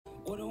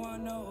What do I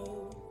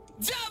know?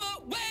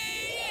 Java way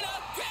in a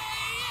gray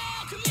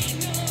El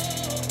Camino.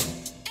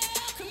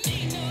 El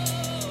Camino.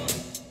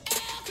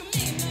 El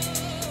Camino.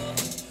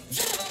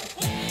 Java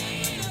way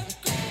in a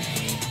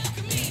gray El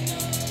Camino.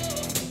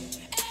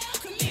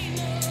 El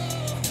Camino.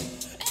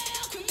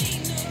 El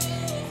Camino.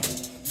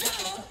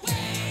 Java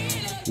way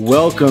in a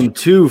Welcome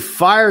to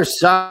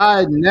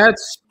Fireside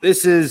Nets.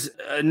 This is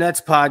a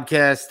Nets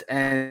podcast,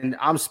 and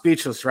I'm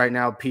speechless right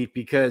now, Pete,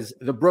 because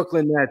the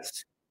Brooklyn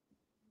Nets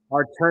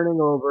are turning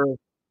over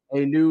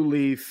a new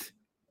leaf.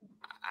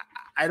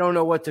 I don't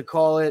know what to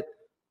call it.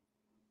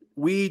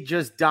 We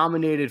just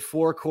dominated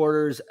 4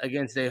 quarters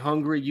against a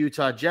hungry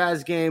Utah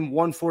Jazz game,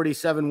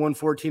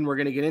 147-114. We're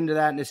going to get into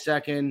that in a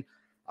second.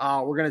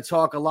 We're going to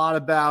talk a lot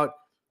about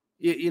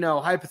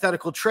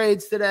hypothetical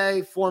trades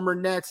today, former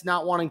Nets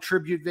not wanting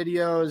tribute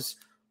videos,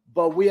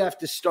 but we have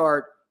to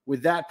start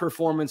with that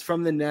performance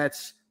from the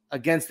Nets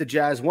against the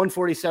Jazz,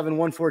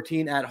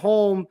 147-114 at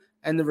home,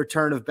 and the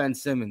return of Ben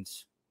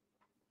Simmons.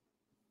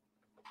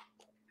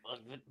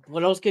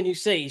 What else can you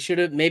say? He should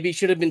have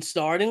been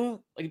starting,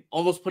 like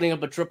almost putting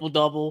up a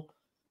triple-double.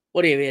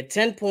 What do you have? He had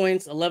 10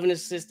 points, 11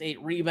 assists,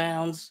 8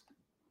 rebounds.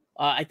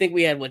 I think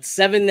we had,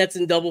 7 nets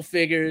in double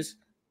figures.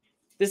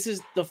 This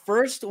is the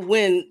first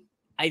win,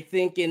 I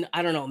think, in,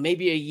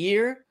 maybe a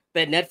year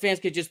that Net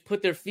fans could just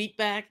put their feet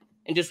back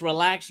and just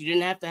relax. You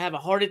didn't have to have a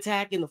heart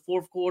attack in the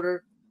fourth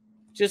quarter.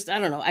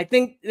 I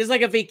think it's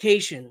like a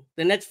vacation.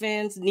 The Nets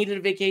fans needed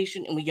a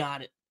vacation, and we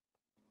got it.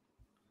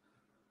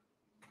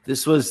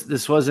 This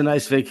was a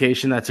nice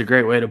vacation. That's a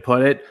great way to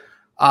put it.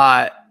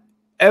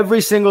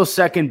 Every single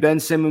second Ben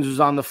Simmons was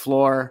on the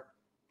floor,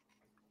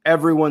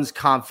 everyone's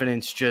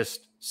confidence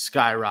just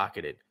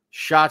skyrocketed.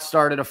 Shots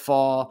started to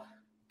fall.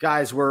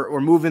 Guys were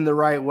moving the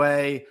right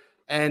way.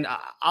 And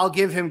I'll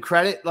give him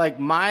credit. Like,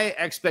 my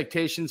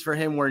expectations for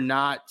him were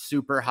not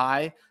super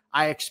high.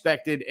 I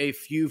expected a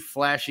few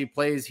flashy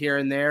plays here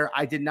and there.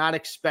 I did not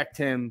expect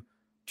him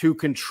to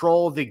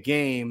control the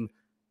game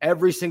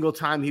every single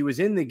time he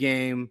was in the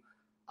game.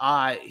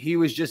 He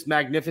was just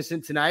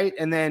magnificent tonight.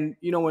 And then,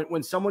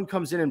 when someone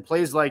comes in and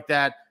plays like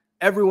that,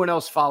 everyone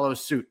else follows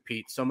suit,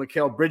 Pete. So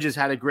Mikal Bridges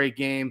had a great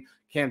game.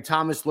 Cam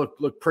Thomas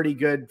looked pretty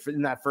good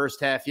in that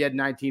first half. He had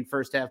 19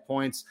 first half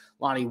points.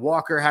 Lonnie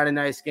Walker had a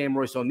nice game.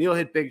 Royce O'Neal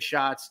hit big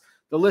shots.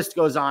 The list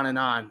goes on and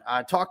on.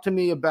 Talk to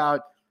me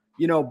about,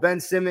 Ben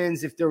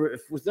Simmons. If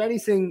was there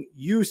anything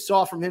you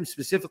saw from him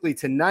specifically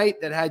tonight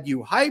that had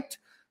you hyped,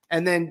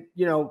 and then,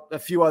 a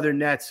few other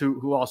Nets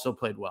who also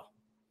played well.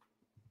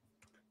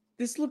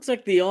 This looks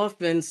like the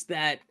offense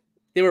that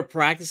they were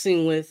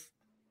practicing with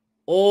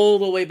all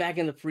the way back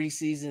in the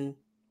preseason.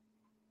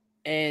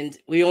 And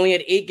we only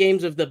had 8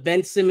 games of the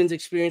Ben Simmons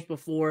experience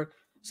before.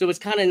 So it's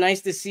kind of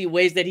nice to see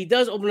ways that he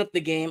does open up the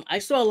game. I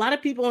saw a lot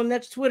of people on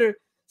Nets Twitter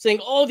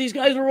saying, oh, these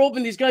guys were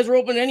open. These guys were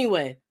open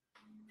anyway.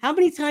 How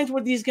many times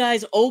were these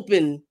guys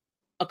open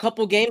a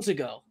couple games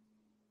ago?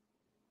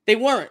 They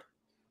weren't.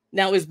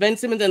 Now, is Ben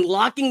Simmons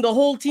unlocking the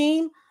whole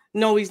team?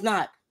 No, he's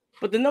not.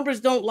 But the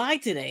numbers don't lie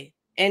today.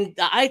 And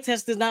the eye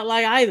test does not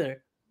lie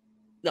either.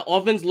 The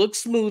offense looked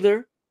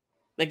smoother.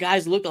 The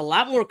guys looked a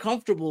lot more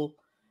comfortable.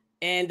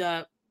 And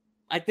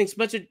I think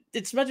Spencer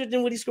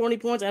Dinwiddie score any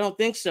points? I don't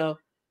think so.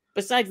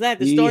 Besides that,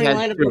 the starting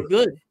lineup was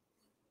good.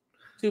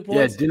 2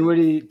 points. Yeah,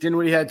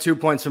 Dinwiddie had 2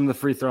 points from the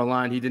free throw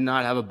line. He did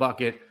not have a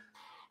bucket.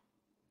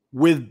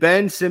 With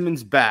Ben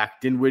Simmons back,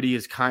 Dinwiddie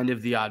is kind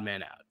of the odd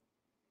man out.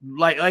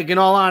 Like in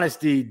all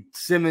honesty,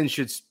 Simmons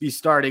should be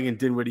starting in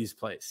Dinwiddie's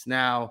place.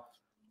 Now,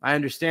 I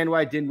understand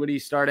why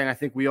Dinwiddie's starting. I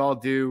think we all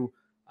do.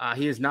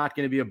 He is not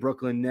going to be a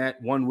Brooklyn Net,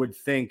 one would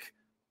think,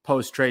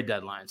 post-trade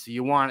deadline. So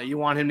you want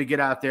him to get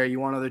out there.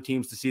 You want other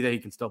teams to see that he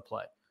can still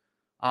play.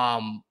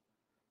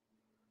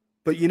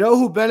 But you know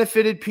who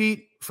benefited,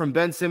 Pete, from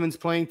Ben Simmons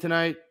playing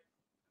tonight?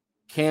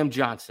 Cam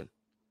Johnson,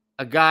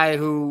 a guy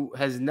who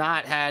has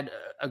not had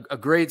a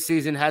great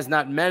season, has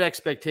not met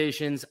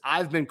expectations.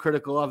 I've been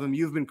critical of him.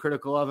 You've been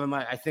critical of him.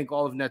 I think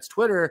all of Nets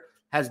Twitter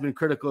has been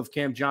critical of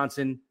Cam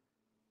Johnson.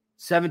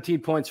 17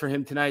 points for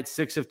him tonight,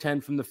 6 of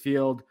 10 from the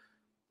field.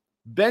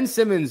 Ben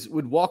Simmons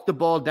would walk the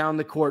ball down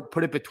the court,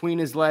 put it between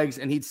his legs,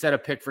 and he'd set a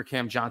pick for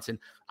Cam Johnson.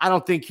 I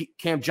don't think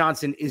Cam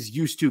Johnson is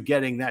used to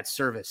getting that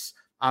service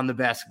on the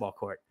basketball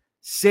court.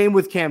 Same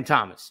with Cam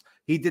Thomas.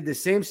 He did the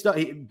same stuff.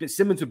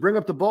 Simmons would bring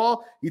up the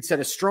ball. He'd set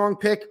a strong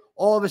pick.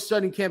 All of a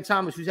sudden, Cam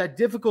Thomas, who's had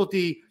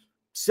difficulty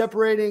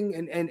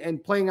separating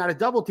and playing out of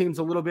double teams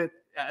a little bit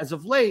as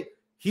of late,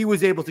 he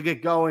was able to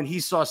get going. He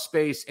saw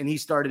space, and he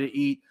started to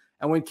eat.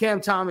 And when Cam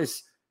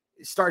Thomas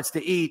starts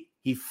to eat,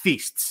 he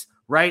feasts,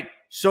 right?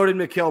 So did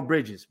Mikal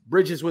Bridges.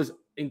 Bridges was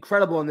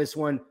incredible in this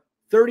one.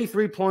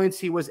 33 points.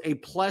 He was a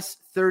plus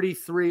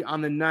 33 on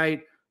the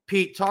night.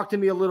 Pete, talk to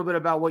me a little bit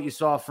about what you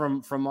saw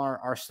from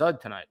our stud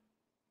tonight.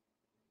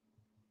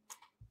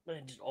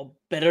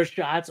 Better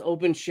shots,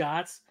 open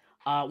shots.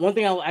 One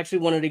thing I actually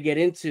wanted to get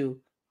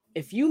into,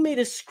 if you made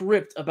a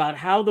script about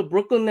how the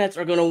Brooklyn Nets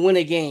are going to win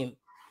a game,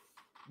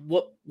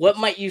 what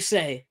might you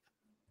say?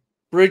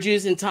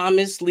 Bridges and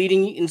Thomas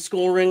leading in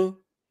scoring,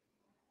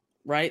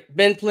 right?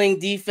 Ben playing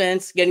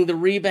defense, getting the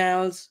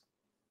rebounds,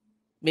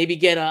 maybe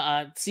get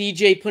a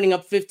CJ putting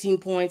up 15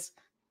 points.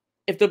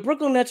 If the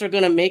Brooklyn Nets are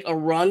going to make a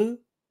run,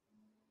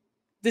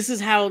 this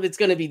is how it's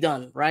going to be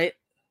done, right?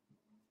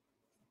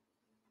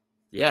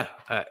 Yeah,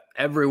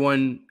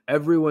 everyone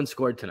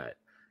scored tonight.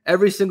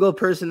 Every single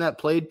person that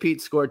played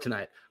Pete scored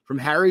tonight. From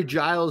Harry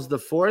Giles the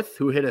fourth,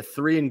 who hit a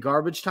 3 in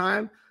garbage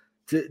time,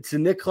 to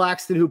Nick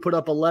Claxton, who put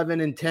up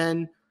 11 and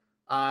 10.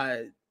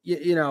 And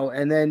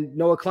then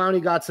Noah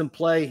Clowney got some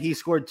play. He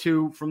scored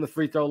 2 from the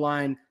free throw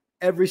line.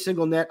 Every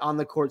single net on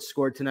the court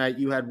scored tonight.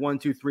 You had 1,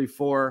 2, 3,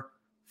 4,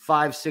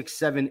 5, 6,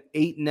 7,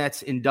 8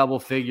 nets in double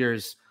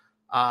figures.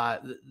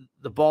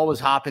 The ball was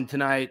hopping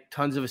tonight.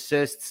 Tons of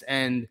assists,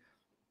 and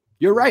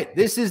you're right.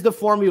 This is the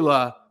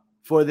formula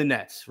for the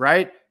Nets,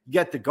 right? You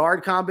get the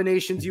guard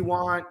combinations you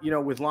want,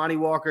 with Lonnie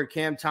Walker,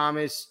 Cam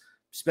Thomas,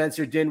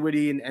 Spencer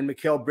Dinwiddie, and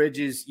Mikal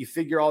Bridges. You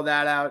figure all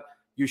that out.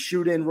 You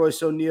shoot in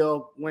Royce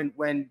O'Neal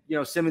when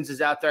Simmons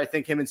is out there. I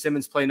think him and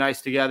Simmons play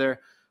nice together.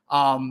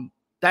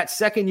 That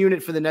second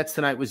unit for the Nets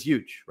tonight was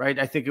huge, right?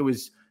 I think it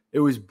was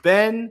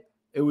Ben,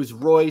 it was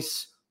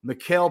Royce,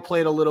 Mikal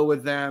played a little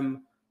with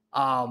them.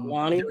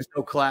 Lonnie? There was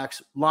no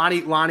Clax.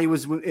 Lonnie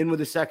was in with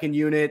the second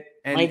unit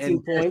and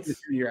 19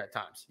 points here at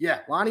times. Yeah,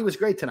 Lonnie was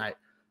great tonight.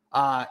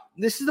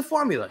 This is the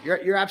formula.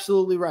 You're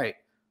absolutely right.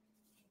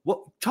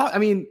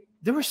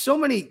 There were so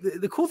many.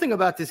 The cool thing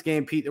about this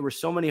game, Pete, there were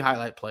so many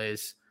highlight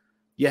plays.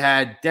 You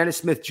had Dennis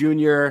Smith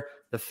Jr.,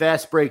 the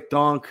fast break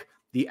dunk,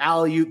 the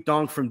alley-oop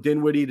dunk from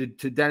Dinwiddie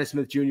to Dennis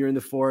Smith Jr. in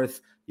the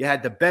fourth. You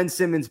had the Ben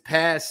Simmons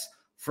pass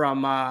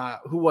from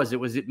who was it?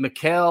 Was it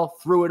Mikal?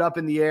 Threw it up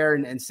in the air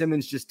and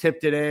Simmons just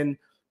tipped it in.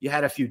 You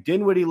had a few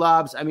Dinwiddie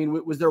lobs. I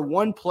mean, was there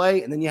one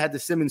play and then you had the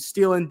Simmons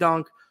steal and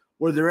dunk?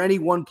 Were there any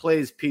one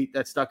plays, Pete,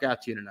 that stuck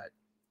out to you tonight?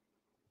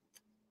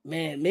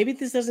 Man, maybe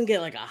this doesn't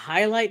get like a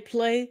highlight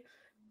play,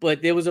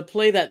 but there was a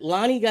play that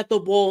Lonnie got the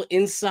ball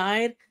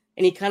inside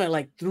and he kind of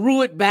like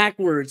threw it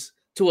backwards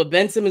to a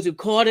Ben Simmons who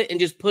caught it and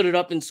just put it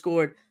up and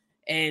scored.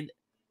 And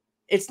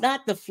it's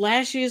not the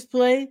flashiest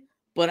play,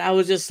 but I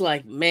was just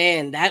like,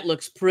 man, that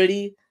looks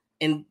pretty.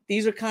 And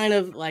these are kind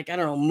of like, I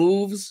don't know,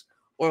 moves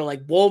or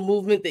like ball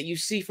movement that you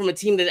see from a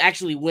team that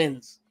actually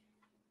wins.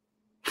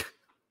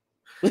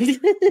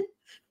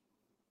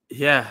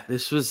 Yeah,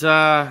 this was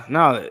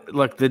no,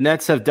 look, the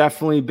Nets have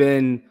definitely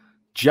been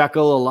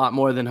Jekyll a lot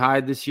more than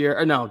Hyde this year.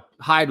 Or no,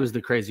 Hyde was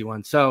the crazy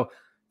one. So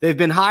they've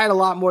been Hyde a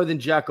lot more than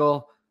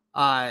Jekyll,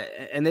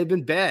 and they've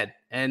been bad.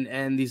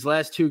 And these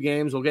last 2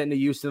 games, we'll get into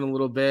Houston a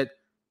little bit.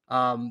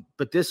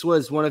 But this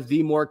was one of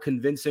the more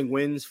convincing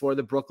wins for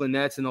the Brooklyn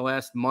Nets in the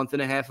last month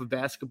and a half of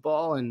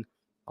basketball. And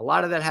a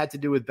lot of that had to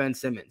do with Ben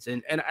Simmons.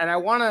 And I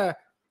want to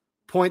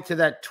point to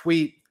that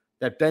tweet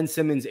that Ben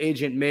Simmons'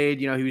 agent made.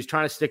 He was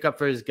trying to stick up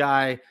for his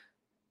guy.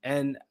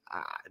 And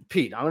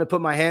Pete, I'm going to put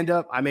my hand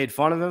up. I made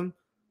fun of him.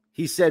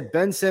 He said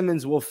Ben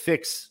Simmons will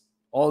fix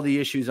all the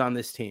issues on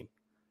this team.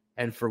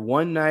 And for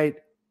one night,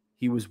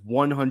 he was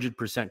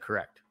 100%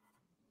 correct.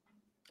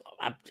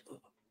 I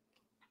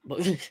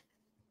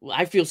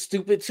feel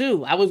stupid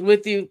too. I was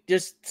with you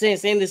just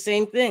saying the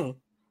same thing.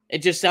 It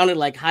just sounded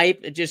like hype.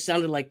 It just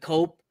sounded like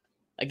cope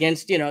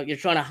against, you're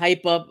trying to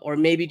hype up or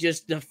maybe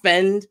just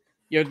defend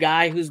your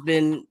guy who's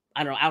been,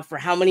 I don't know, out for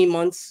how many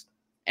months.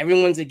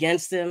 Everyone's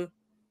against him.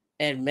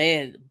 And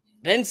man,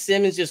 Ben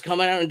Simmons just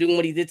coming out and doing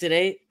what he did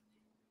today.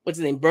 What's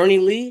his name? Bernie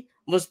Lee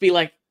must be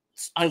like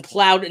on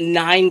cloud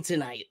 9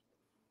 tonight.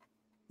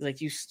 Like,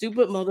 you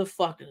stupid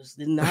motherfuckers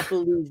did not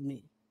believe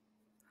me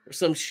or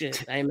some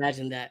shit. I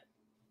imagine that.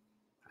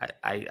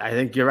 I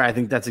think you're right. I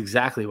think that's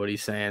exactly what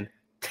he's saying.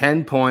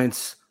 10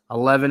 points,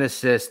 11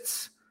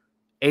 assists,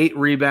 8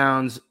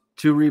 rebounds,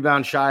 2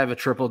 rebounds shy of a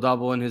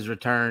triple-double in his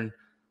return.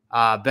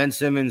 Ben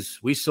Simmons,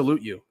 we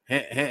salute you.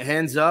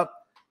 Hands up.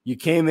 You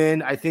came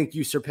in. I think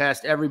you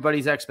surpassed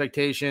everybody's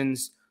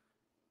expectations.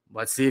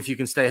 Let's see if you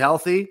can stay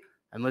healthy,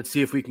 and let's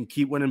see if we can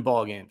keep winning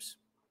ball games.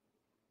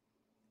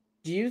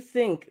 Do you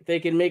think they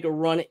can make a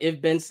run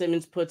if Ben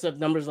Simmons puts up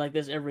numbers like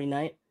this every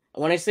night?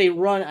 When I say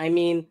run, I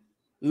mean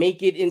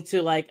make it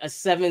into like a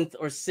 7th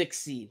or 6th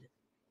seed.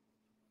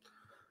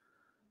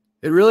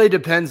 It really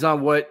depends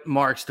on what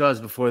Marks does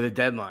before the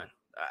deadline.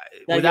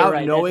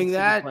 Without knowing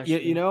that,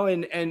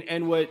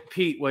 and what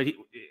Pete,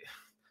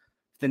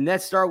 the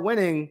Nets start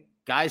winning,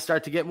 guys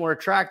start to get more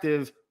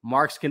attractive.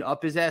 Marks can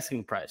up his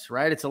asking price,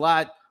 right? It's a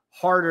lot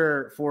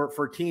harder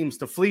for teams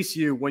to fleece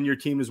you when your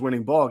team is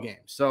winning ball games.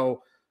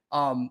 So,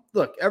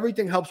 look,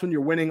 everything helps when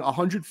you're winning.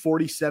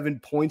 147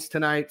 points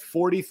tonight,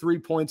 43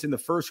 points in the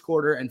first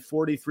quarter and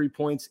 43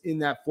 points in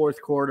that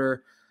fourth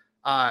quarter.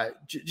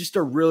 Just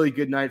a really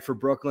good night for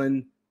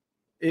Brooklyn.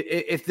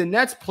 If the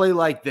Nets play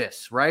like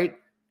this, right?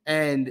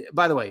 And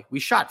by the way, we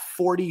shot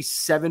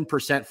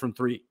 47% from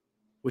 3,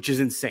 which is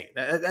insane.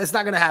 That's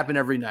not going to happen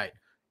every night.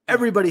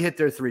 Everybody hit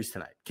their threes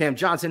tonight. Cam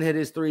Johnson hit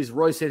his threes.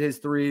 Royce hit his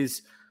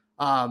threes.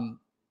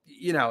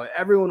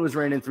 Everyone was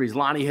raining threes.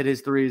 Lonnie hit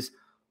his threes.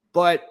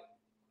 But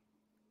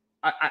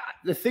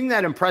the thing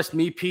that impressed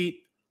me,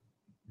 Pete,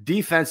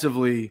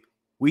 defensively,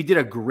 we did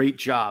a great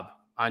job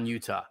on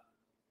Utah.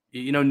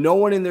 No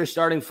one in their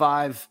starting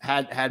five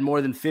had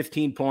more than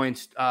 15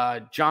 points.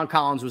 John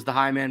Collins was the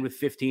high man with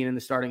 15 in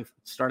the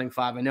starting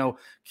five. I know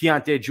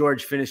Keontae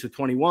George finished with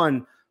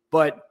 21,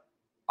 but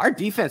our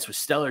defense was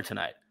stellar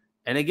tonight.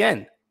 And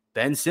again,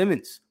 Ben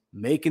Simmons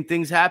making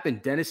things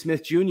happen. Dennis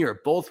Smith Jr.,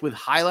 both with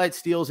highlight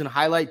steals and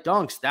highlight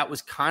dunks. That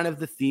was kind of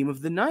the theme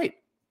of the night.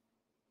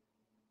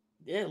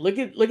 Yeah, look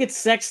at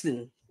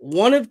Sexton.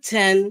 1 of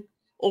 10,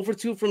 0 for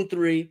 2 from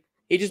 3.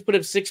 He just put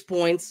up 6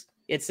 points.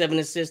 He had 7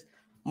 assists.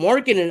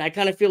 Markkanen, I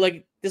kind of feel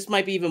like this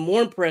might be even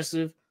more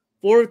impressive.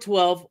 4 of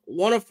 12,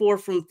 1 of 4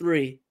 from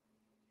 3,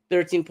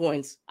 13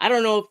 points. I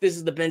don't know if this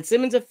is the Ben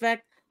Simmons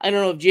effect. I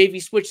don't know if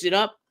JV switched it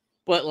up,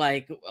 but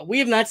like we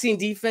have not seen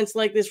defense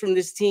like this from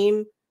this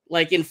team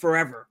like in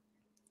forever.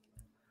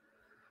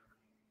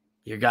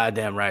 You're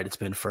goddamn right. It's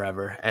been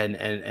forever.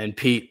 And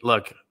Pete,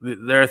 look,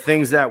 there are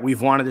things that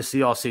we've wanted to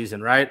see all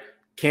season, right?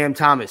 Cam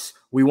Thomas,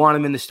 we want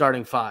him in the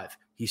starting five.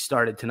 He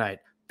started tonight.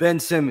 Ben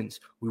Simmons,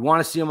 we want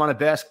to see him on a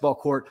basketball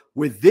court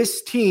with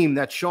this team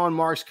that Sean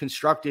Marks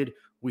constructed.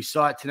 We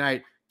saw it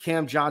tonight.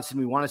 Cam Johnson,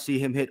 we want to see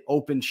him hit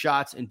open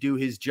shots and do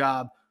his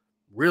job.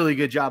 Really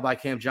good job by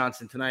Cam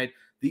Johnson tonight.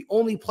 The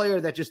only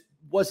player that just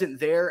wasn't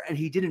there and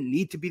he didn't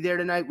need to be there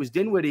tonight was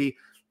Dinwiddie.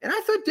 And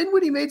I thought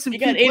Dinwiddie made some key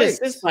plays. He got 8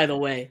 assists, by the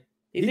way.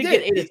 He did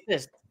get 8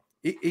 assists.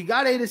 He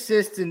got 8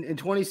 assists in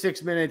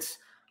 26 minutes.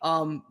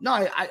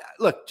 I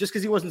look, just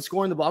because he wasn't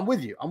scoring the ball, I'm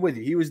with you.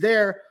 He was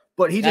there,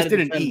 but he just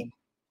didn't eat.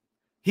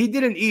 He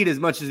didn't eat as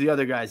much as the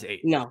other guys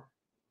ate. No.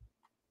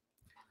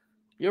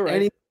 You're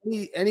right.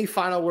 Any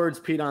final words,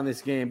 Pete, on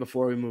this game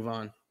before we move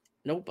on?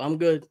 Nope, I'm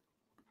good.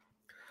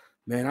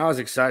 Man, I was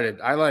excited.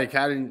 I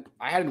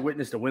hadn't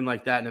witnessed a win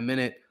like that in a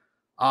minute.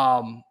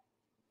 All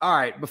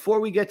right, before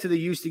we get to the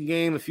Houston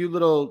game, a few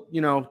little,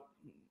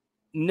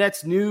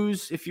 Nets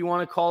news, if you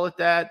want to call it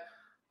that.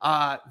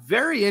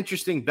 Very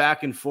interesting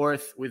back and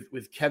forth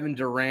with Kevin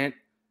Durant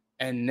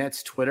and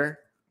Nets Twitter.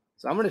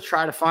 So I'm going to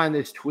try to find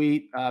this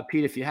tweet.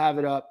 Pete, if you have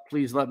it up,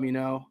 please let me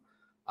know.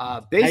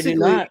 Basically, I do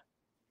not.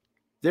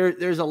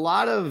 There's a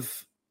lot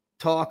of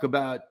talk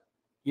about,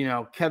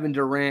 Kevin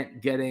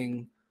Durant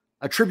getting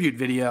a tribute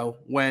video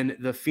when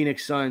the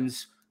Phoenix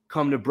Suns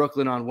come to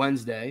Brooklyn on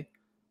Wednesday.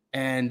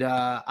 And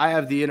I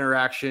have the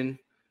interaction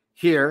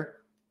here.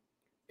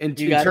 In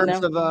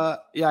terms of,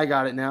 I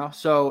got it now.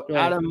 So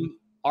Adam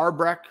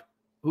Arbrecht,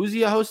 who's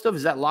he a host of?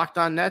 Is that Locked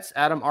On Nets?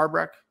 Adam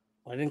Arbrecht?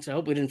 I think so. I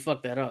hope we didn't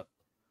fuck that up.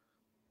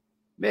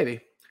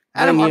 Maybe.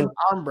 Adam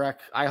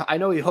Arbrecht. I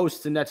know he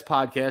hosts the Nets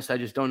podcast. I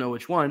just don't know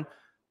which one.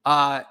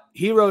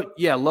 He wrote,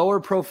 lower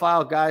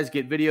profile guys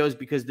get videos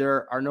because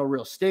there are no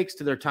real stakes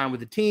to their time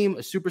with the team. A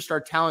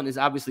superstar talent is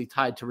obviously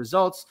tied to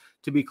results.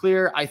 To be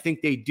clear, I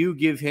think they do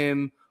give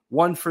him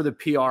one for the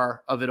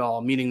PR of it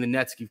all, meaning the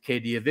Nets give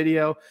KD a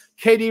video.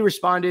 KD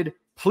responded,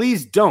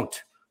 please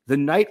don't. The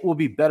night will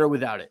be better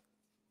without it.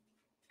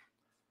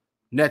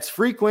 Nets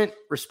Frequent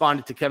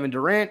responded to Kevin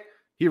Durant.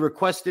 He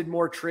requested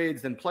more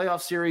trades than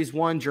playoff series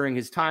won during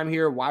his time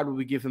here. Why would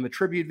we give him a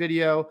tribute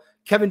video?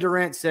 Kevin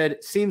Durant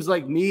said, seems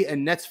like me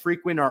and Nets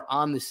Frequent are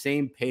on the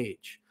same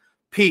page.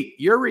 Pete,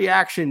 your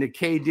reaction to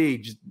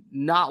KD just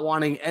not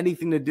wanting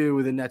anything to do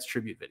with the Nets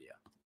tribute video.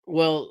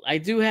 Well, I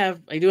do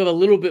have a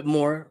little bit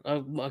more,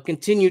 a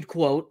continued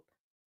quote.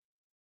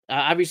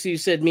 Obviously, you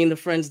said me and the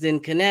friends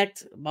didn't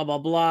connect, blah, blah,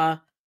 blah.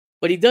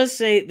 But he does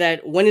say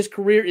that when his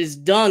career is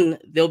done,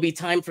 there'll be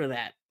time for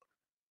that.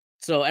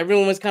 So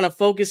everyone was kind of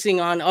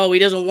focusing on, he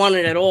doesn't want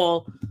it at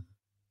all.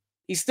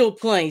 He's still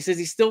playing. He says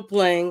he's still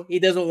playing. He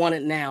doesn't want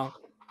it now.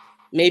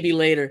 Maybe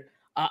later.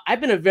 I've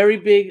been a very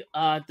big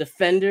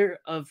defender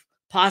of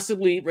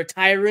possibly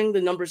retiring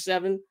the number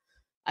 7.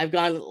 I've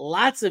gotten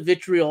lots of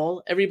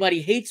vitriol.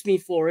 Everybody hates me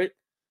for it.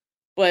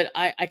 But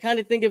I kind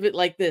of think of it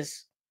like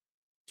this.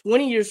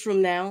 20 years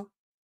from now,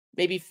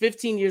 maybe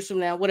 15 years from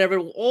now, whatever,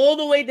 all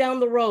the way down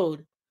the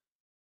road,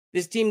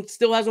 this team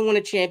still hasn't won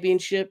a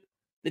championship.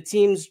 The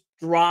team's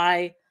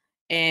dry,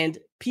 and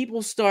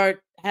people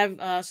start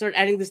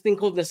adding this thing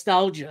called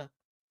nostalgia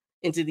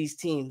into these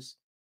teams.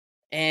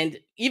 And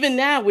even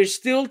now, we're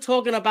still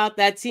talking about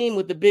that team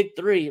with the big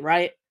 3,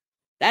 right?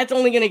 That's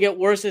only going to get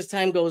worse as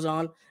time goes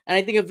on. And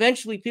I think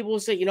eventually people will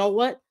say, you know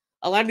what?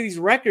 A lot of these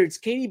records,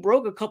 KD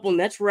broke a couple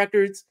Nets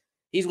records.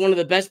 He's one of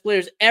the best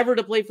players ever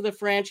to play for the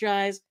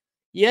franchise.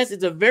 Yes,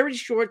 it's a very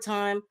short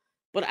time,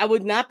 but I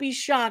would not be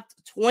shocked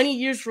 20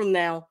 years from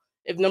now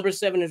if number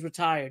 7 is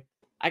retired.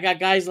 I got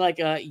guys like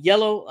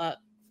Yellow.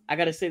 I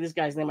got to say this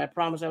guy's name. I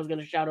promised I was going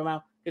to shout him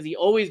out because he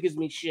always gives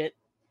me shit.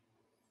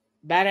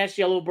 Badass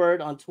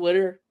Yellowbird on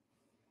Twitter.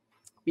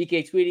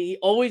 BK Tweety. He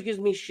always gives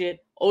me shit.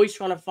 Always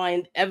trying to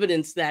find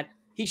evidence that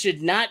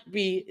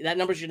that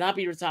number should not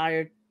be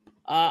retired.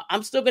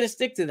 I'm still going to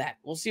stick to that.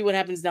 We'll see what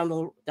happens down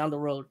the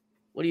road.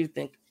 What do you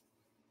think?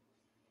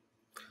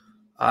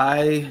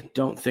 I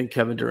don't think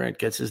Kevin Durant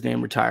gets his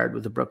name retired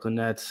with the Brooklyn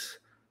Nets.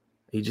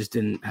 He just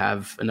didn't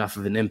have enough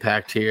of an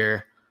impact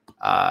here.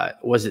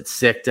 Was it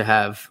sick to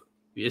have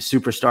a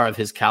superstar of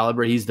his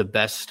caliber? He's the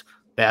best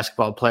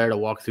basketball player to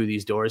walk through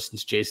these doors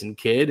since Jason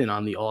Kidd, and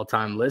on the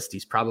all-time list,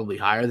 he's probably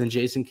higher than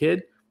Jason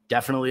Kidd,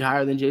 definitely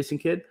higher than Jason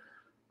Kidd.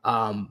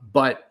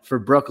 But for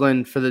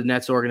Brooklyn, for the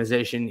Nets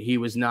organization, he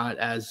was not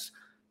as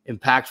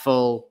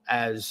impactful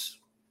as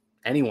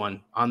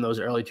anyone on those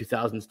early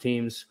 2000s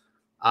teams.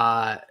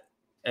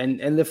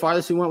 And the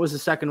farthest he went was the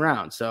second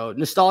round. So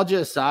nostalgia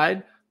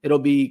aside, it'll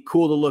be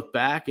cool to look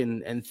back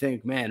and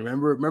think, man,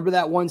 remember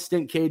that one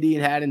stint KD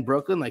had in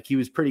Brooklyn? Like, he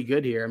was pretty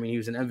good here. I mean, he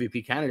was an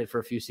MVP candidate for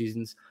a few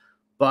seasons,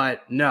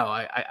 but no,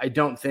 I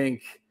don't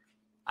think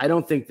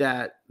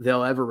that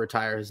they'll ever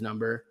retire his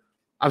number.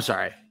 I'm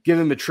sorry, give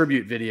him a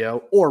tribute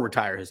video or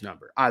retire his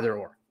number, either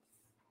or.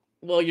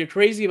 Well, you're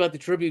crazy about the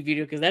tribute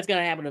video because that's going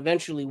to happen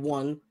eventually.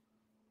 One,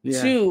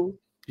 Yeah, two.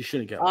 You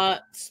shouldn't get one.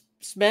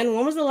 Sven,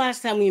 when was the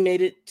last time we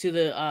made it to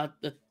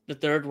the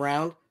third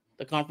round,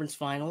 the conference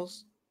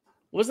finals?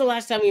 When was the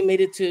last time we made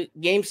it to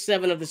Game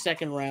 7 of the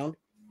second round?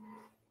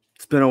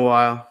 It's been a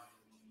while.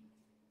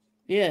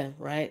 Yeah,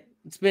 right.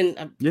 It's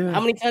been Yeah.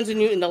 How many times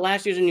in the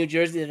last years in New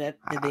Jersey did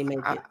they make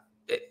it?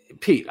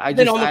 Pete, It's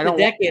been almost a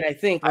decade, I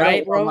think, I right,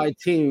 don't bro? want my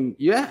team.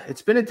 Yeah,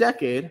 it's been a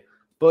decade.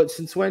 But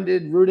since when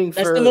did rooting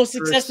That's for the most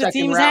for a success the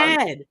second team's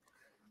round- had.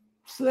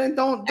 So then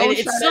don't And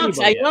it shout sucks.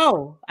 I anybody out.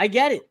 know. I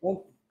get it.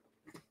 Well,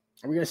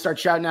 are we going to start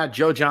shouting out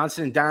Joe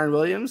Johnson and Darren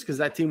Williams because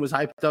that team was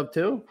hyped up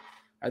too?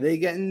 Are they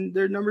getting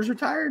their numbers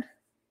retired?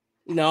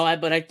 No,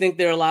 but I think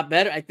they're a lot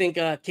better. I think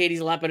Katie's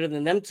a lot better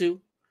than them two.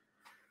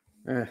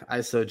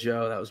 ISO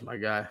Joe, that was my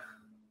guy.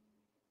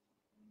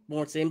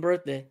 Born same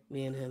birthday,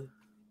 me and him.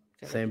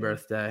 Same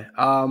birthday.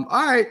 All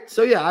right.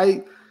 So yeah,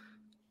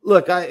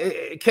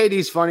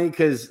 KD's funny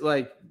because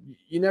like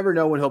you never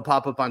know when he'll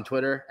pop up on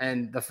Twitter,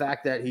 and the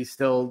fact that he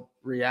still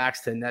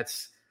reacts to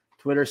Nets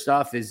Twitter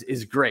stuff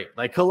is great.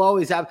 Like he'll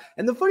always have.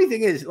 And the funny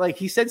thing is, like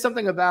he said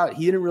something about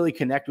he didn't really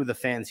connect with the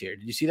fans here.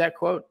 Did you see that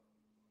quote?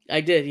 I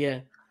did,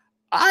 yeah.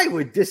 I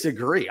would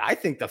disagree. I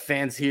think the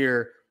fans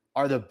here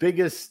are the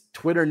biggest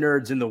Twitter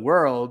nerds in the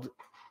world,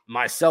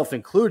 myself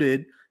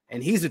included.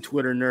 And he's a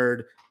Twitter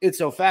nerd. It's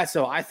so fast.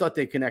 So I thought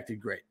they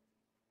connected great.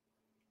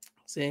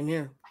 Same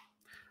here.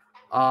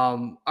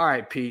 All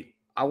right, Pete.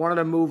 I wanted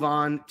to move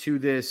on to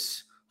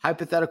this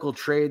hypothetical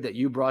trade that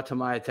you brought to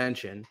my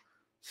attention.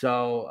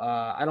 So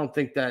I don't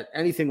think that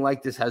anything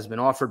like this has been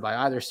offered by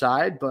either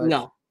side, but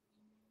No.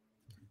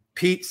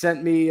 Pete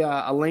sent me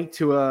a link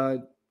to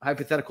a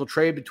hypothetical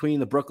trade between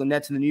the Brooklyn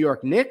Nets and the New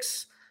York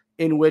Knicks,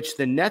 in which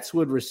the Nets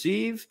would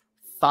receive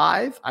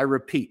 5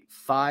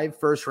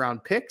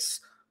 first-round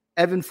picks,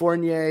 Evan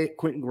Fournier,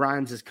 Quentin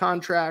Grimes'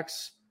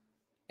 contracts,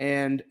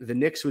 and the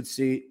Knicks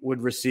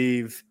would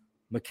receive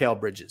Mikal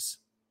Bridges.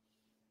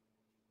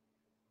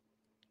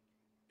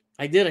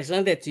 I did. I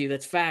sent that to you.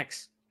 That's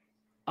facts.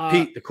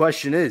 Pete, the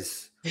question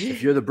is,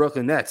 if you're the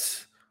Brooklyn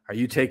Nets, are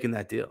you taking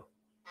that deal?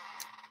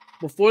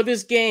 Before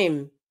this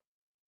game,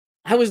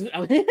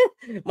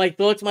 my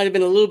thoughts might have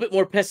been a little bit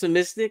more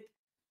pessimistic,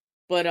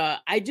 but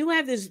I do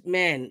have this,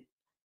 man,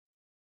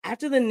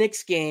 after the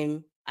Knicks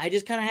game, I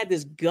just kind of had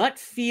this gut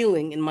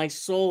feeling in my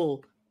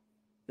soul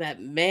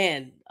that,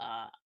 man,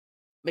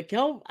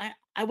 Mikal,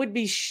 I would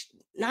be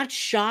not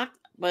shocked,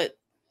 but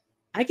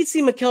I could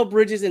see Mikal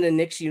Bridges in a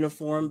Knicks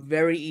uniform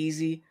very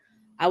easy.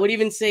 I would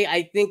even say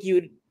I think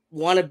you'd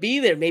want to be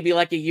there, maybe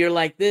like a year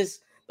like this,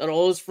 that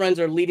all his friends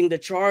are leading the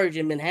charge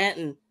in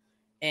Manhattan.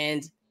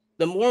 And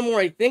the more and more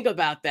I think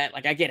about that,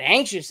 like I get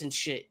anxious and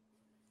shit.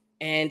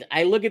 And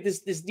I look at this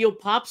deal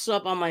pops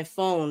up on my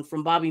phone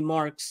from Bobby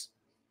Marks.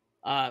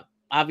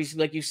 Obviously,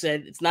 like you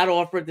said, it's not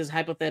offered, this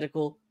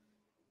hypothetical.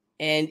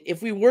 And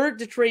if we were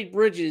to trade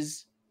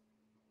Bridges,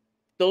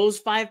 those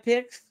 5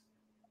 picks,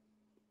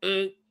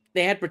 they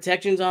had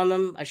protections on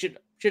them. I should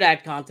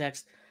add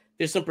context.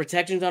 There's some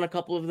protections on a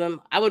couple of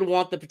them. I would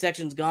want the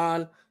protections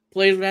gone.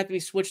 Players would have to be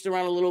switched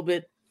around a little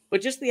bit.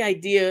 But just the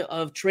idea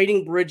of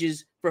trading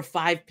Bridges for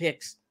 5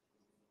 picks,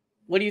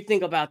 what do you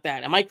think about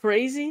that? Am I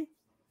crazy?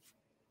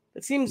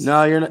 It seems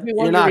no, you're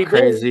not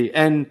crazy.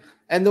 And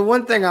the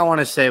one thing I want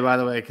to say, by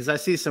the way, because I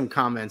see some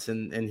comments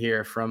in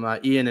here from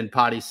Ian and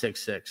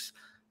Potty66,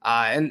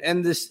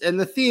 and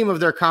the theme of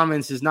their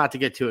comments is not to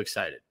get too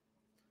excited.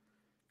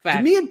 Fact.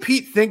 Do me and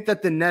Pete think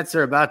that the Nets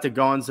are about to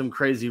go on some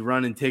crazy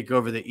run and take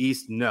over the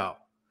East? No.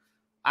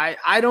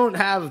 I don't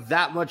have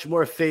that much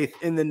more faith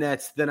in the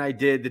Nets than I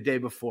did the day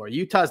before.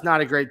 Utah's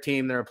not a great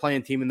team. They're a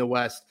playing team in the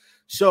West.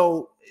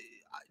 So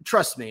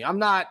trust me,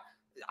 I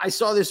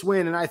saw this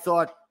win and I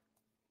thought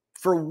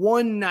for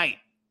one night,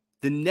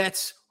 the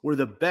Nets were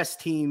the best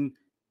team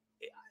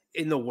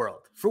in the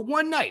world. For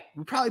one night,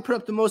 we probably put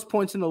up the most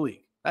points in the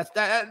league.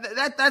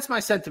 That's my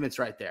sentiments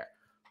right there.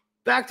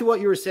 Back to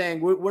what you were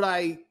saying, would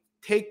I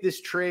take this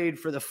trade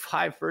for the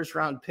 5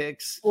 first-round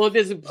picks? Well,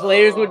 there's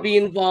players would be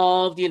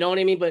involved, you know what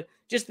I mean? But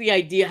just the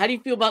idea. How do you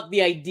feel about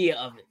the idea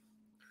of it?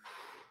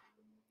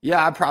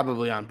 Yeah, I'm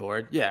probably on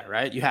board. Yeah,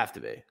 right? You have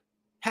to be.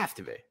 Have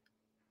to be.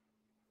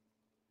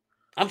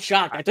 I'm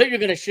shocked. I thought you were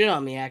going to shit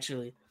on me,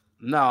 actually.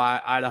 No,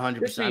 I'd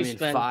 100%. I mean,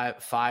 Spend.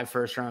 five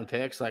first-round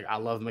picks. Like, I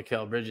love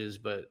Mikal Bridges,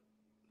 but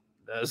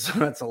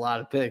that's a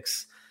lot of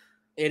picks.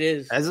 It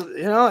is. As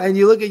you know, and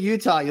you look at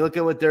Utah, you look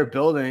at what they're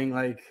building.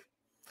 Like,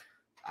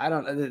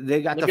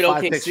 they got Look the at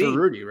 5 picks for OKC.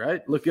 Rudy,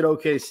 right? Look at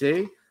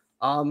OKC.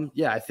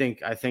 Yeah, I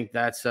think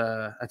that's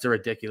a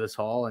ridiculous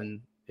haul.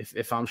 And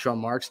if I'm Sean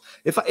Marks,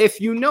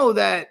 if you know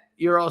that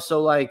you're also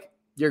like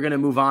you're gonna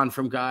move on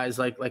from guys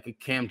like a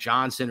Cam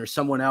Johnson or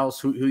someone else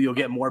who you'll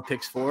get more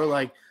picks for,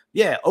 like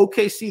yeah,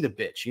 OKC the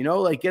bitch,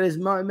 like get as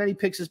many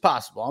picks as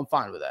possible. I'm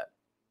fine with that.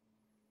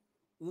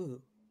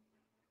 Ooh.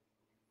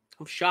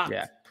 I'm shocked.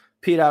 Yeah,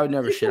 Pete, I would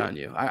never shit on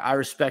you. I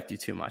respect you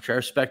too much. I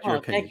respect your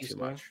opinion thank you, too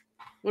sir. much.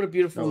 What a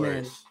beautiful No man.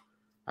 worries.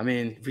 I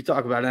mean, if we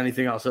talk about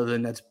anything else other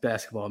than Nets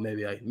basketball,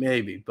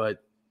 maybe,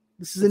 but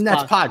this is a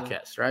Nets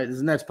podcast, right? This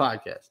is a Nets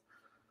podcast.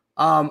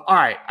 All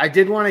right. I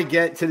did want to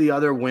get to the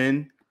other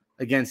win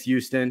against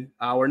Houston.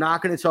 We're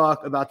not going to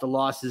talk about the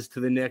losses to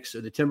the Knicks or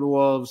the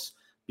Timberwolves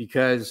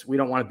because we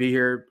don't want to be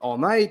here all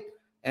night.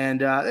 And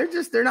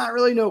they're not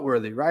really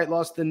noteworthy, right?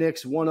 Lost to the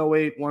Knicks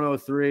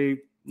 108-103.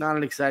 Not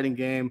an exciting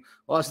game.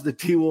 Lost to the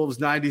T-Wolves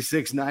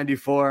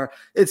 96-94.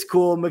 It's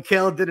cool.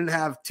 Mikhail didn't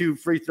have 2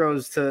 free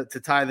throws to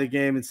tie the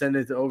game and send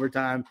it to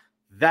overtime.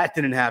 That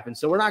didn't happen.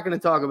 So we're not going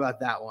to talk about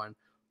that one.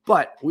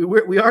 But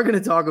we are going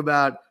to talk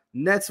about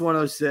Nets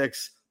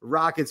 106,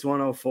 Rockets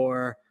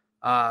 104.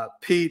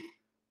 Pete,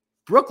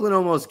 Brooklyn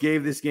almost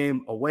gave this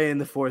game away in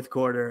the fourth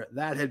quarter.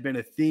 That had been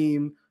a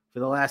theme for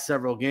the last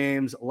several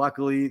games.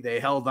 Luckily, they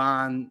held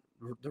on.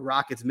 The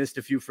Rockets missed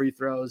a few free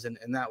throws, and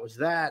that was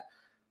that.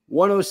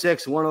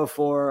 106,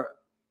 104.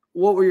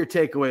 What were your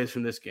takeaways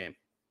from this game?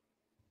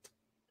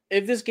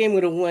 If this game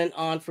would have went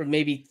on for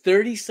maybe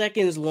 30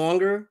 seconds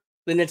longer,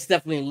 the Nets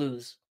definitely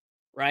lose,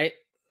 right?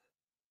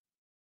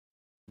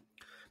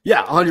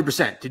 Yeah,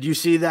 100%. Did you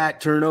see that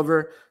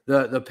turnover,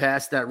 the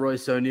pass that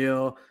Royce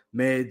O'Neal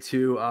made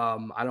to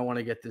I don't want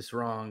to get this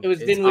wrong. It was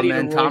Dinwiddie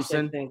Amen to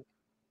Thompson. Royce, I think.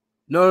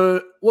 No,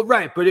 well,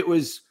 right, but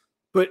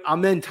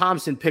Amen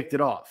Thompson picked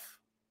it off.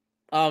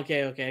 Oh,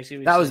 okay. I see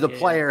what that you're was the saying.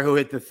 player who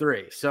hit the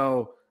 3.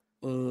 So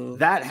Mm.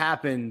 that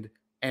happened,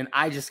 and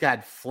I just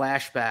got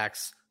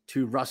flashbacks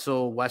to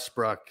Russell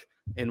Westbrook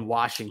in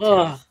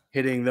Washington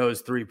hitting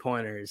those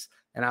 3-pointers.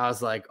 And I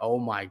was like, oh,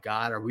 my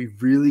God, are we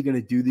really going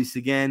to do this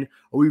again?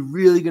 Are we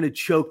really going to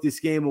choke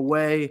this game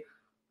away?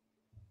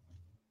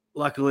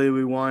 Luckily,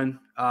 we won.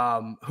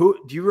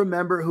 Do you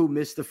remember who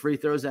missed the free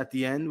throws at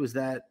the end? Was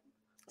that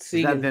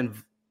then?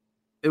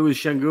 It was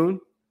Şengün?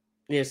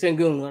 Yeah,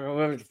 Şengün,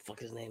 whatever the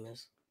fuck his name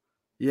is.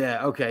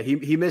 Yeah, okay.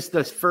 He missed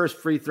the first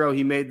free throw.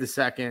 He made the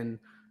second.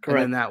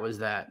 Correct. And then that was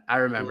that. I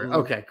remember. Mm-hmm.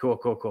 Okay,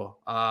 cool.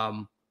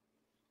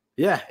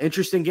 Yeah,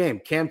 interesting game.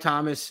 Cam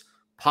Thomas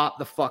popped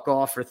the fuck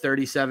off for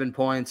 37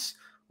 points,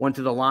 went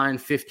to the line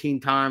 15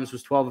 times,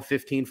 was 12 of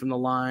 15 from the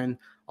line,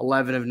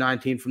 11 of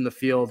 19 from the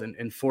field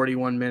in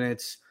 41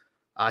 minutes.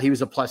 He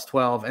was a plus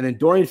 12. And then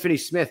Dorian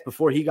Finney-Smith,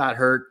 before he got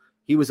hurt,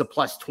 he was a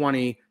plus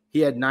 20. He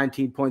had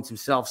 19 points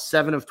himself,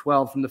 7 of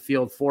 12 from the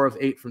field, 4 of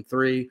 8 from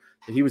 3.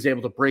 And he was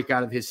able to break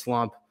out of his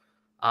slump.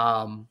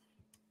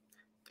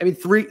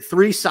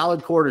 Three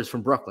solid quarters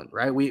from Brooklyn,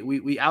 right?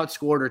 We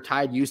outscored or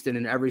tied Houston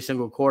in every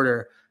single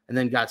quarter and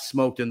then got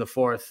smoked in the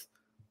fourth.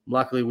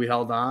 Luckily, we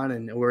held on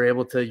and were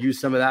able to use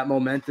some of that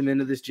momentum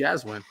into this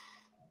Jazz win.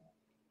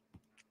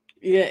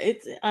 Yeah,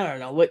 I don't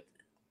know.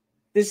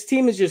 This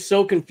team is just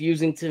so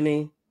confusing to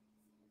me.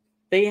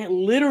 They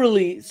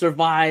literally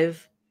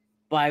survive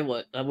by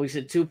we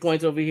said 2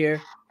 points over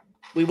here.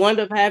 We wound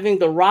up having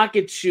the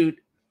Rockets shoot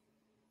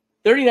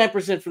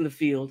 39% from the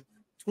field,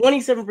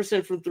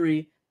 27% from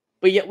 3,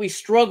 but yet we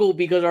struggle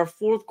because our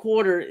fourth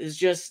quarter is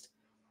just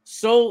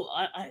so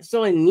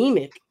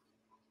anemic.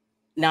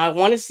 Now, I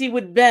want to see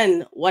with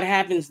Ben what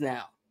happens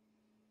now.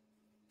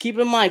 Keep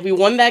in mind, we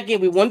won that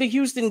game. We won the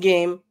Houston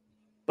game,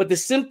 but the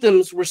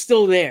symptoms were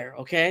still there,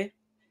 okay?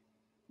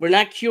 We're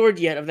not cured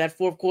yet of that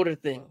fourth quarter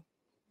thing.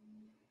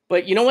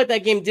 But you know what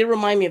that game did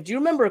remind me of? Do you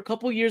remember a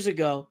couple years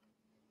ago,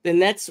 the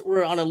Nets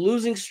were on a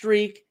losing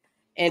streak,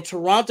 and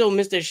Toronto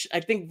missed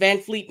I think Van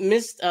Fleet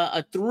missed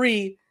a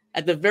 3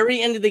 at the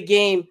very end of the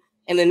game,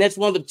 and the Nets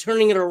wound up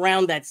turning it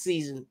around that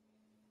season.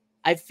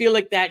 I feel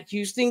like that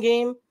Houston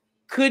game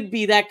could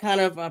be that kind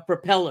of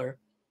propeller,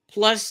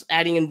 plus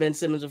adding in Ben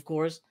Simmons, of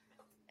course.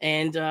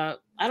 And I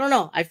don't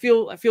know. I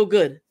feel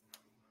good.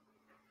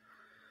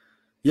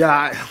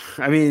 Yeah,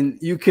 I mean,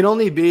 you can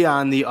only be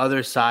on the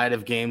other side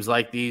of games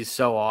like these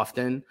so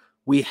often.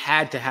 We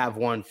had to have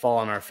one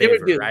fall in our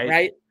favor,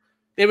 right?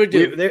 They were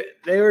due.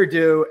 They were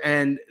due.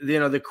 And,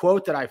 the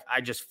quote that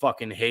I just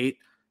fucking hate,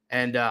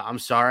 and I'm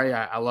sorry,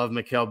 I love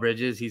Mikal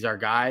Bridges. He's our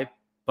guy.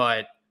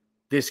 But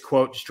this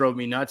quote just drove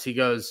me nuts. He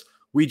goes,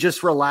 "We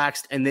just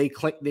relaxed, and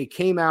they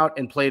came out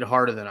and played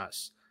harder than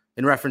us,"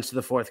 in reference to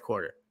the fourth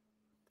quarter.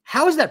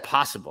 How is that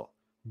possible,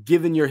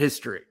 given your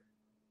history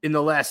in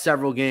the last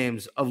several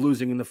games of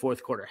losing in the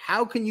fourth quarter?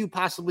 How can you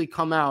possibly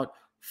come out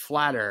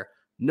flatter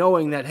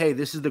knowing that, hey,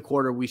 this is the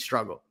quarter we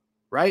struggle,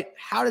 right?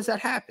 How does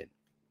that happen?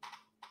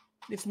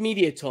 It's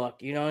media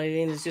talk, you know what I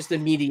mean? It's just a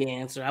media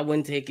answer. I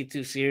wouldn't take it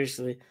too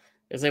seriously.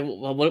 It's like,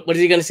 well, what is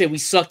he going to say? We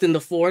sucked in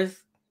the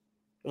fourth?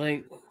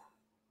 Like,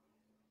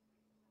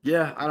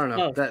 yeah, I don't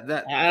know.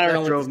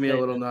 That drove me a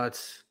little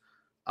nuts.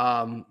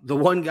 The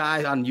one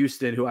guy on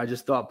Houston who I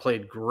just thought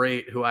played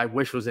great, who I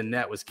wish was in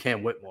net, was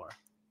Cam Whitmore.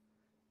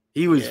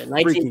 He was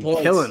 19 freaking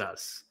points. killing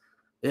us.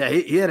 Yeah,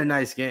 he had a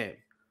nice game.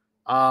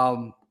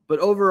 But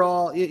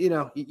overall,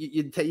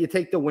 you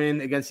take the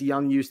win against a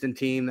young Houston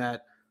team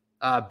that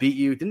beat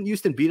you. Didn't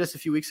Houston beat us a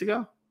few weeks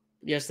ago?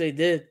 Yes, they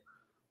did.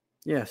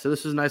 Yeah, so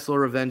this was a nice little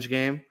revenge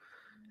game.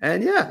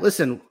 And yeah,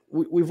 listen,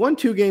 we've won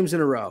 2 games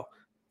in a row.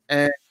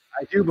 And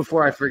I do,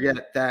 before I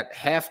forget, that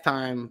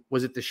halftime,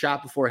 was it the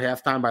shot before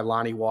halftime by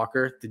Lonnie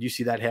Walker? Did you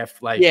see that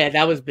Yeah,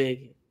 that was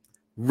big.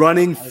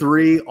 running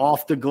 3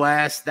 off the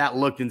glass? That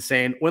looked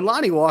insane. When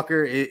Lonnie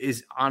Walker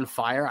is on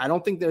fire, I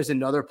don't think there's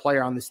another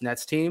player on this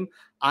Nets team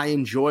I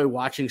enjoy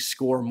watching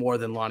score more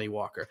than Lonnie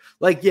Walker.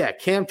 Like, yeah,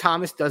 Cam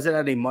Thomas does it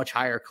at a much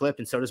higher clip,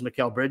 and so does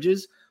Mikal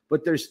Bridges.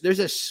 But there's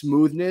a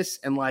smoothness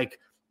and like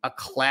a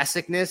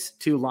classicness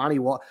to Lonnie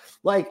Walker.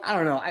 Like, I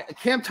don't know.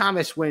 Cam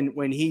Thomas,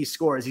 when he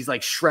scores, he's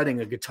like shredding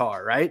a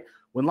guitar, right?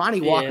 When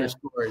Lonnie Walker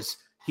scores,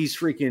 he's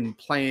freaking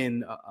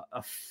playing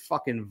a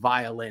fucking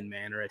violin,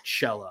 man, or a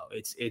cello.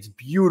 It's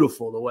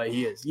beautiful the way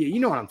he is. You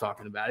know what I'm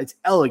talking about. It's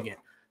elegant.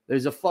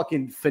 There's a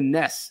fucking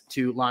finesse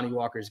to Lonnie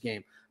Walker's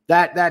game.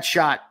 That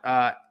shot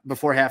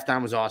before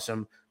halftime was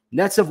awesome.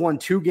 Nets have won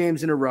 2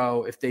 games in a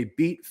row. If they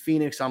beat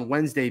Phoenix on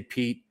Wednesday,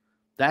 Pete,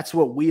 that's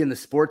what we in the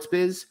sports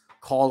biz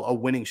call a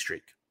winning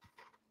streak.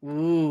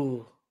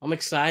 Ooh, I'm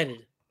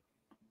excited.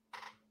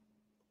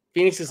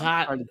 Phoenix is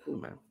hot.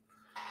 Man.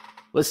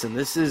 Listen,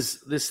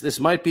 this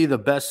might be the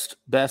best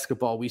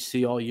basketball we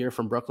see all year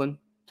from Brooklyn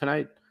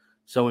tonight.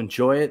 So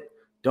enjoy it.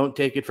 Don't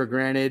take it for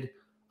granted.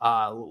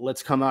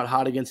 Let's come out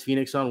hot against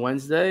Phoenix on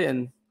Wednesday,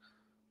 and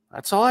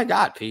that's all I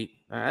got, Pete.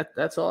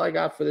 That's all I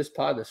got for this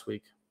pod this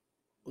week.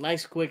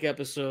 Nice quick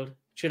episode.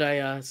 Should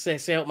I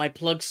say out my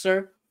plug,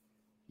 sir?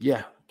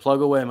 Yeah,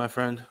 plug away, my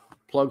friend.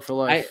 Plug for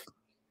life.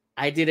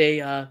 I did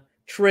a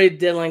trade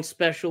deadline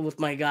special with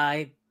my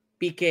guy,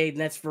 BK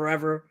Nets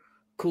Forever,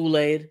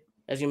 Kool-Aid,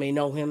 as you may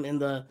know him in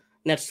the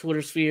Nets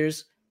Twitter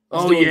spheres.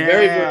 Very,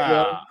 very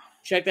well.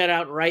 Check that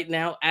out right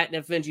now at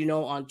NetFinge,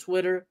 on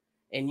Twitter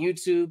and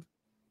YouTube.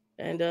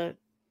 And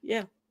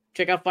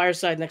check out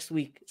Fireside next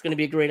week. It's going to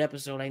be a great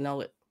episode. I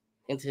know it.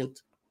 Hint,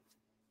 hint.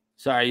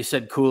 Sorry, you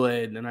said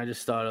Kool-Aid, and I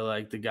just thought of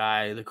like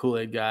the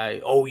Kool-Aid guy.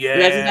 Oh, yeah.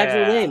 That's his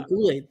actual name,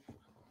 Kool-Aid.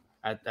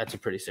 That's a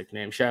pretty sick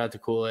name. Shout out to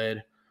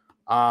Kool-Aid.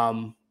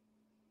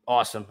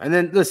 Awesome. And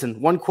then,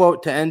 listen, one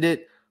quote to end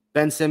it.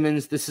 Ben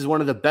Simmons, this is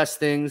one of the best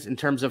things in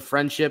terms of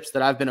friendships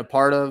that I've been a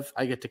part of.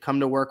 I get to come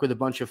to work with a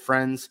bunch of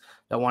friends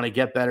that want to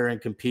get better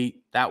and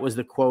compete. That was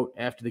the quote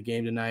after the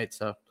game tonight.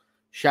 So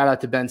shout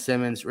out to Ben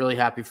Simmons. Really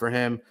happy for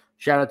him.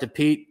 Shout out to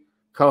Pete,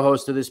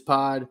 co-host of this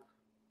pod.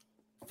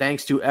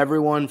 Thanks to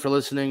everyone for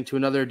listening to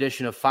another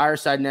edition of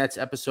Fireside Nets,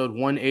 episode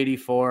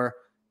 184.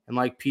 And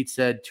like Pete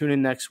said, tune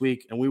in next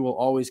week, and we will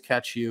always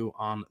catch you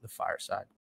on the Fireside.